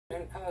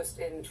Post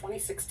in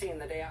 2016,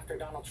 the day after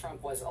Donald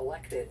Trump was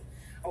elected,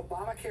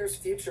 Obamacare's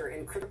future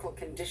in critical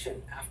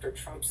condition after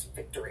Trump's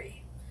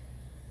victory.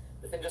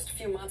 Within just a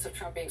few months of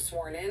Trump being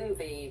sworn in,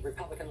 the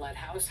Republican-led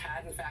House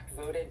had, in fact,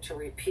 voted to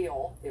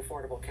repeal the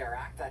Affordable Care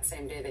Act. That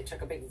same day, they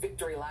took a big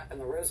victory lap in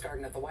the Rose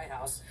Garden at the White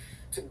House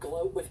to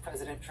gloat with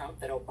President Trump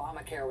that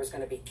Obamacare was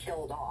going to be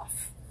killed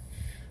off.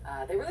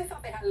 They really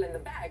thought they had it in the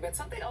bag, but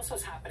something else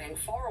was happening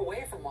far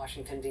away from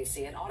Washington,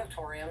 D.C., in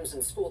auditoriums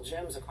and school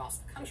gyms across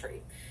the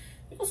country.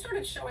 People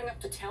started showing up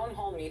to town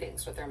hall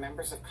meetings with their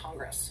members of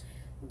Congress,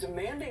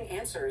 demanding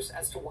answers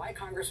as to why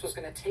Congress was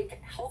going to take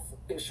health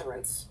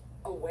insurance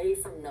away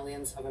from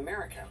millions of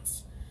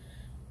Americans.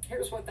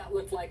 Here's what that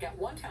looked like at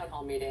one town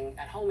hall meeting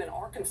at home in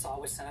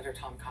Arkansas with Senator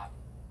Tom Cotton.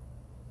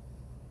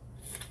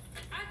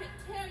 I can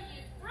tell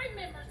you 3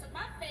 members of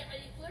my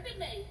family, including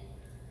me,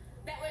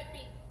 that would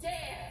be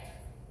dead,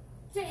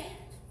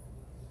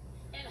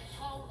 and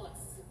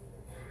homeless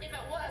if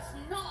it was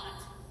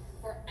not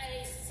for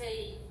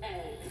ACA.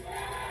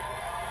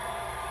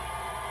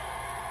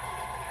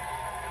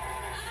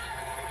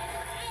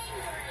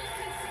 Angry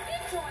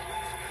constituent,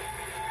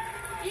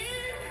 you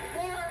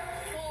work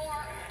for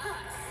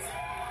us.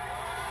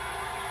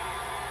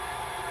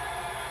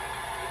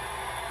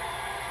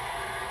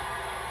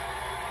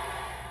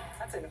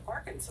 That's in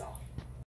Arkansas.